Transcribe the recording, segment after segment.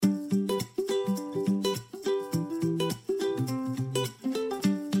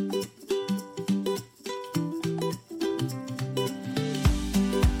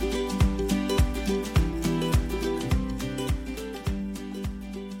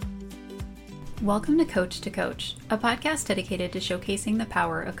Welcome to Coach, a podcast dedicated to showcasing the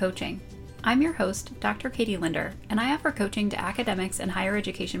power of coaching. I'm your host, Dr. Katie Linder, and I offer coaching to academics and higher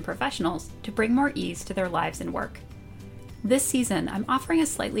education professionals to bring more ease to their lives and work. This season, I'm offering a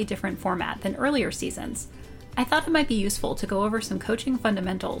slightly different format than earlier seasons. I thought it might be useful to go over some coaching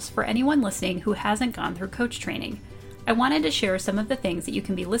fundamentals for anyone listening who hasn't gone through coach training. I wanted to share some of the things that you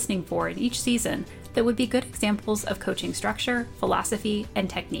can be listening for in each season that would be good examples of coaching structure, philosophy, and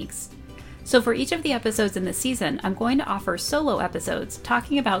techniques. So for each of the episodes in this season, I'm going to offer solo episodes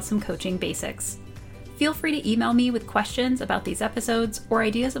talking about some coaching basics. Feel free to email me with questions about these episodes or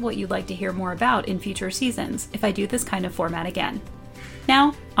ideas of what you'd like to hear more about in future seasons if I do this kind of format again.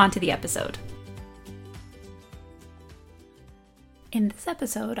 Now, on to the episode. In this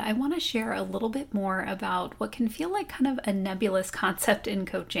episode, I want to share a little bit more about what can feel like kind of a nebulous concept in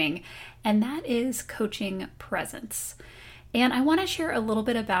coaching, and that is coaching presence. And I want to share a little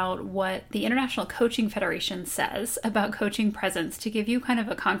bit about what the International Coaching Federation says about coaching presence to give you kind of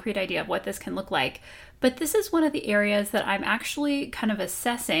a concrete idea of what this can look like. But this is one of the areas that I'm actually kind of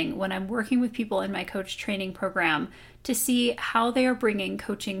assessing when I'm working with people in my coach training program to see how they are bringing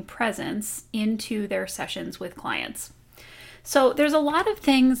coaching presence into their sessions with clients. So there's a lot of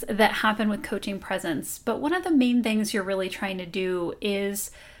things that happen with coaching presence, but one of the main things you're really trying to do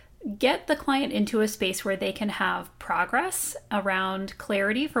is get the client into a space where they can have progress around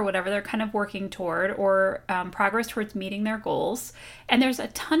clarity for whatever they're kind of working toward, or progress towards meeting their goals. And there's a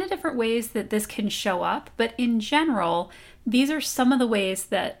ton of different ways that this can show up, but in general, these are some of the ways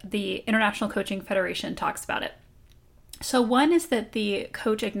that the International Coaching Federation talks about it. So one is that the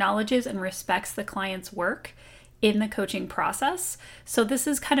coach acknowledges and respects the client's work in the coaching process. So this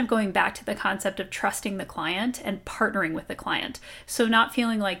is kind of going back to the concept of trusting the client and partnering with the client. So not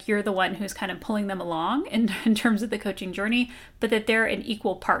feeling like you're the one who's kind of pulling them along in terms of the coaching journey, but that they're an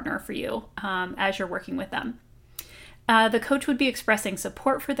equal partner for you as you're working with them. The coach would be expressing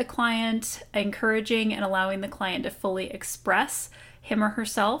support for the client, encouraging and allowing the client to fully express him or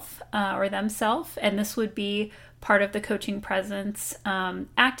herself or themselves. And this would be part of the coaching presence,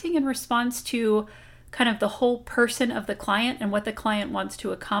 acting in response to kind of the whole person of the client and what the client wants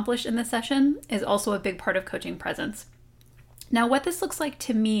to accomplish in the session is also a big part of coaching presence. Now, what this looks like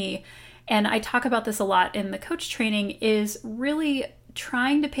to me, and I talk about this a lot in the coach training, is really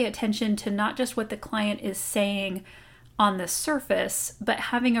trying to pay attention to not just what the client is saying on the surface, but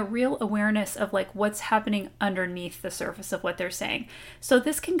having a real awareness of like what's happening underneath the surface of what they're saying. So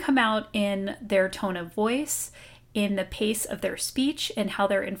this can come out in their tone of voice, in the pace of their speech, and how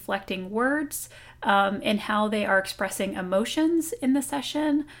they're inflecting words, and how they are expressing emotions in the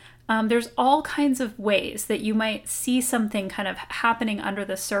session. There's all kinds of ways that you might see something kind of happening under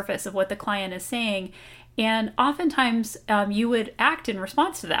the surface of what the client is saying. And oftentimes you would act in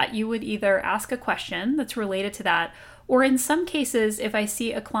response to that. You would either ask a question that's related to that, or in some cases, if I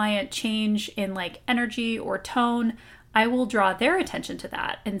see a client change in like energy or tone, I will draw their attention to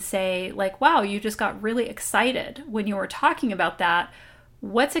that and say like, wow, you just got really excited when you were talking about that.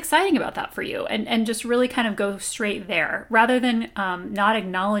 What's exciting about that for you? And just really kind of go straight there rather than not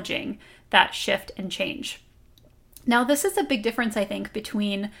acknowledging that shift and change. Now, this is a big difference, I think,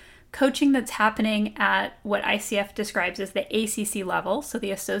 between coaching that's happening at what ICF describes as the ACC level, so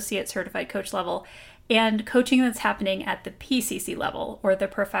the Associate Certified Coach level, and coaching that's happening at the PCC level, or the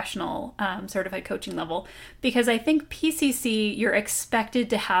Professional Certified Coaching level. Because I think PCC, you're expected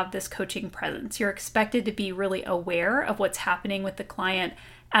to have this coaching presence. You're expected to be really aware of what's happening with the client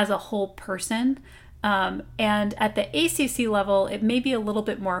as a whole person. And at the ACC level, it may be a little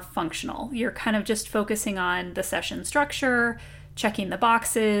bit more functional. You're kind of just focusing on the session structure, checking the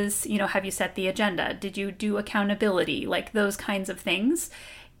boxes, have you set the agenda? Did you do accountability? Like those kinds of things.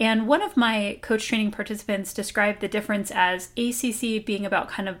 And one of my coach training participants described the difference as ACC being about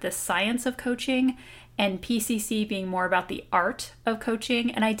kind of the science of coaching and PCC being more about the art of coaching.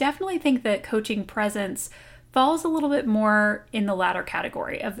 And I definitely think that coaching presence falls a little bit more in the latter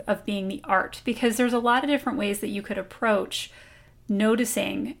category of being the art, because there's a lot of different ways that you could approach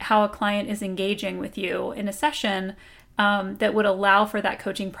noticing how a client is engaging with you in a session that would allow for that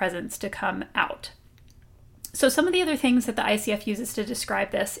coaching presence to come out. So some of the other things that the ICF uses to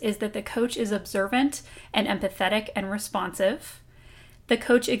describe this is that the coach is observant and empathetic and responsive. The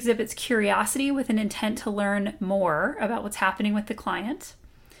coach exhibits curiosity with an intent to learn more about what's happening with the client.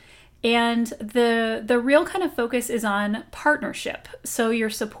 And the real kind of focus is on partnership. So you're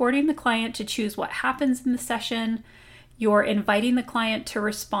supporting the client to choose what happens in the session. You're inviting the client to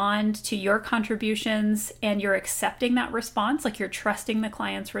respond to your contributions, and you're accepting that response, like you're trusting the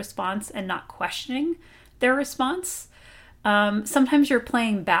client's response and not questioning their response. Sometimes you're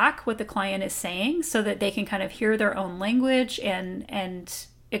playing back what the client is saying so that they can kind of hear their own language and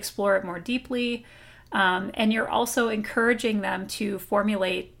explore it more deeply. And you're also encouraging them to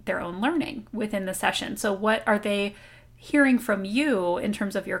formulate their own learning within the session. So what are they hearing from you in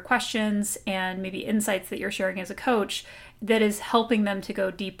terms of your questions and maybe insights that you're sharing as a coach that is helping them to go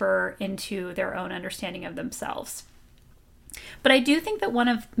deeper into their own understanding of themselves? But I do think that one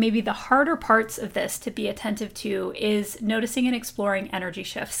of maybe the harder parts of this to be attentive to is noticing and exploring energy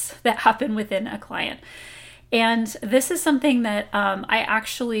shifts that happen within a client. And this is something that I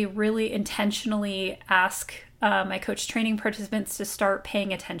actually really intentionally ask my coach training participants to start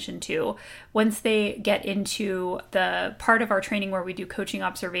paying attention to once they get into the part of our training where we do coaching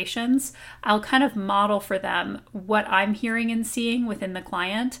observations. I'll kind of model for them what I'm hearing and seeing within the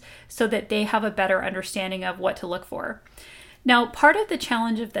client so that they have a better understanding of what to look for. Now, part of the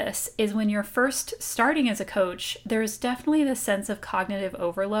challenge of this is when you're first starting as a coach, there's definitely this sense of cognitive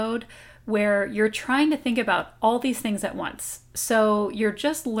overload where you're trying to think about all these things at once. So you're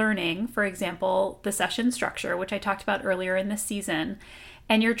just learning, for example, the session structure, which I talked about earlier in this season,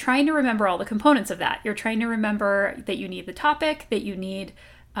 and you're trying to remember all the components of that. You're trying to remember that you need the topic, that you need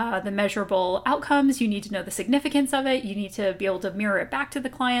the measurable outcomes, you need to know the significance of it, you need to be able to mirror it back to the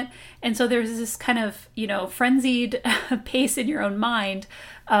client. And so there's this kind of, frenzied pace in your own mind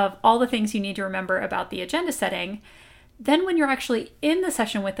of all the things you need to remember about the agenda setting. Then when you're actually in the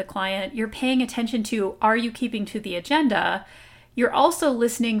session with the client, you're paying attention to, are you keeping to the agenda? You're also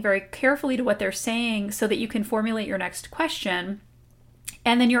listening very carefully to what they're saying so that you can formulate your next question.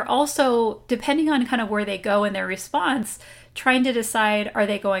 And then you're also, depending on kind of where they go in their response, trying to decide, are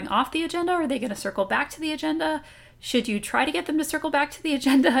they going off the agenda? Are they going to circle back to the agenda? Should you try to get them to circle back to the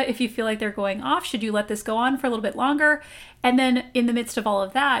agenda if you feel like they're going off? Should you let this go on for a little bit longer? And then in the midst of all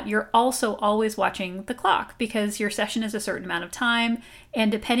of that, you're also always watching the clock because your session is a certain amount of time.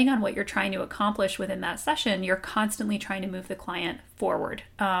 And depending on what you're trying to accomplish within that session, you're constantly trying to move the client forward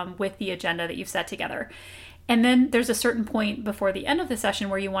with the agenda that you've set together. And then there's a certain point before the end of the session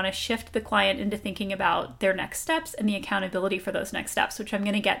where you want to shift the client into thinking about their next steps and the accountability for those next steps, which I'm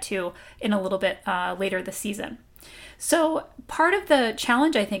going to get to in a little bit later this season. So part of the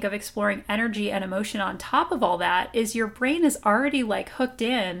challenge, I think, of exploring energy and emotion on top of all that is your brain is already hooked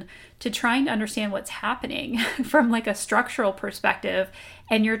in to trying to understand what's happening from a structural perspective.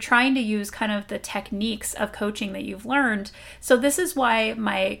 And you're trying to use kind of the techniques of coaching that you've learned. So this is why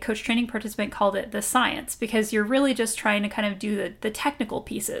my coach training participant called it the science, because you're really just trying to kind of do the technical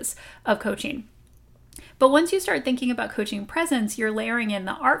pieces of coaching. But once you start thinking about coaching presence, you're layering in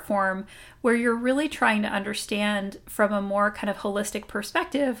the art form where you're really trying to understand from a more kind of holistic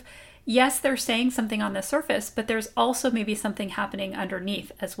perspective. Yes, they're saying something on the surface, but there's also maybe something happening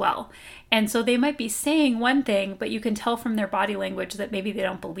underneath as well. And so they might be saying one thing, but you can tell from their body language that maybe they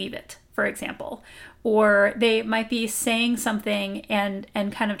don't believe it, for example. Or they might be saying something and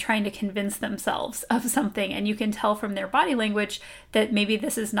kind of trying to convince themselves of something, and you can tell from their body language that maybe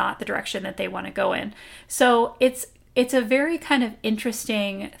this is not the direction that they want to go in. So it's a very kind of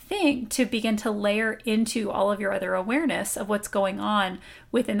interesting thing to begin to layer into all of your other awareness of what's going on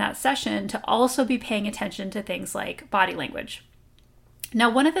within that session, to also be paying attention to things like body language.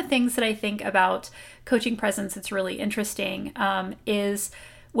 Now, one of the things that I think about coaching presence that's really interesting is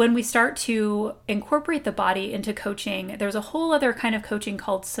when we start to incorporate the body into coaching, there's a whole other kind of coaching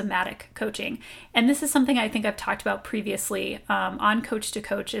called somatic coaching. And this is something I think I've talked about previously on Coach to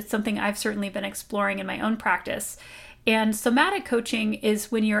Coach. It's something I've certainly been exploring in my own practice. And somatic coaching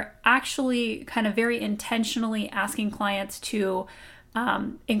is when you're actually kind of very intentionally asking clients to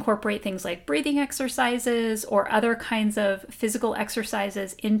incorporate things like breathing exercises or other kinds of physical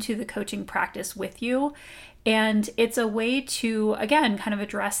exercises into the coaching practice with you. And it's a way to, again, kind of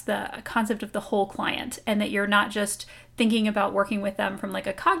address the concept of the whole client, and that you're not just thinking about working with them from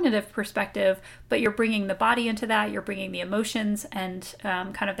a cognitive perspective, but you're bringing the body into that, you're bringing the emotions and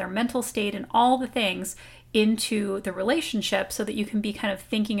kind of their mental state and all the things into the relationship so that you can be kind of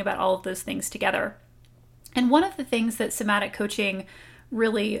thinking about all of those things together. And one of the things that somatic coaching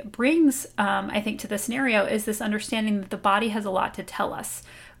really brings, I think, to the scenario is this understanding that the body has a lot to tell us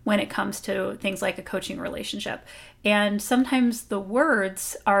when it comes to things like a coaching relationship. And sometimes the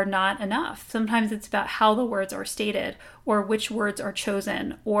words are not enough. Sometimes it's about how the words are stated, or which words are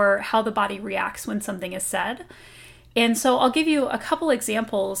chosen, or how the body reacts when something is said. And so I'll give you a couple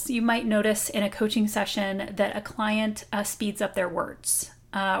examples. You might notice in a coaching session that a client speeds up their words,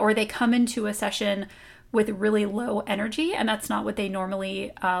 or they come into a session with really low energy, and that's not what they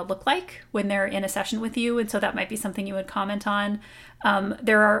normally look like when they're in a session with you. And so that might be something you would comment on.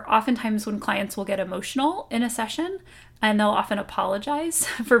 There are oftentimes when clients will get emotional in a session, and they'll often apologize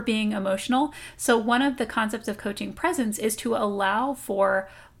for being emotional. So one of the concepts of coaching presence is to allow for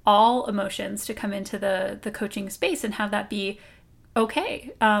all emotions to come into the coaching space and have that be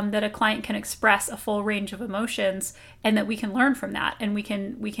okay, that a client can express a full range of emotions and that we can learn from that, and we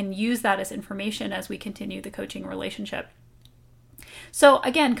can use that as information as we continue the coaching relationship. So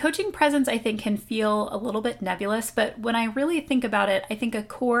again, coaching presence, I think, can feel a little bit nebulous, but when I really think about it, I think a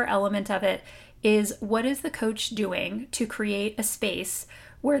core element of it is, what is the coach doing to create a space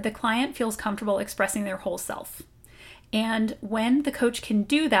where the client feels comfortable expressing their whole self? And when the coach can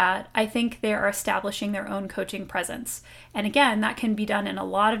do that, I think they are establishing their own coaching presence. And again, that can be done in a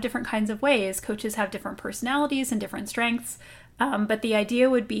lot of different kinds of ways. Coaches have different personalities and different strengths, but the idea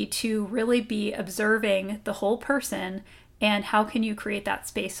would be to really be observing the whole person and how can you create that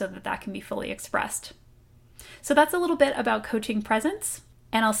space so that that can be fully expressed. So that's a little bit about coaching presence,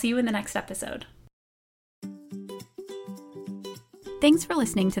 and I'll see you in the next episode. Thanks for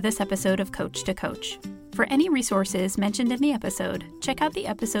listening to this episode of Coach to Coach. For any resources mentioned in the episode, check out the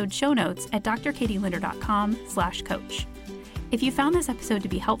episode show notes at drkatielinder.com/coach. If you found this episode to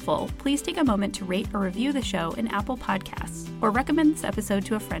be helpful, please take a moment to rate or review the show in Apple Podcasts, or recommend this episode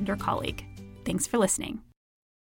to a friend or colleague. Thanks for listening.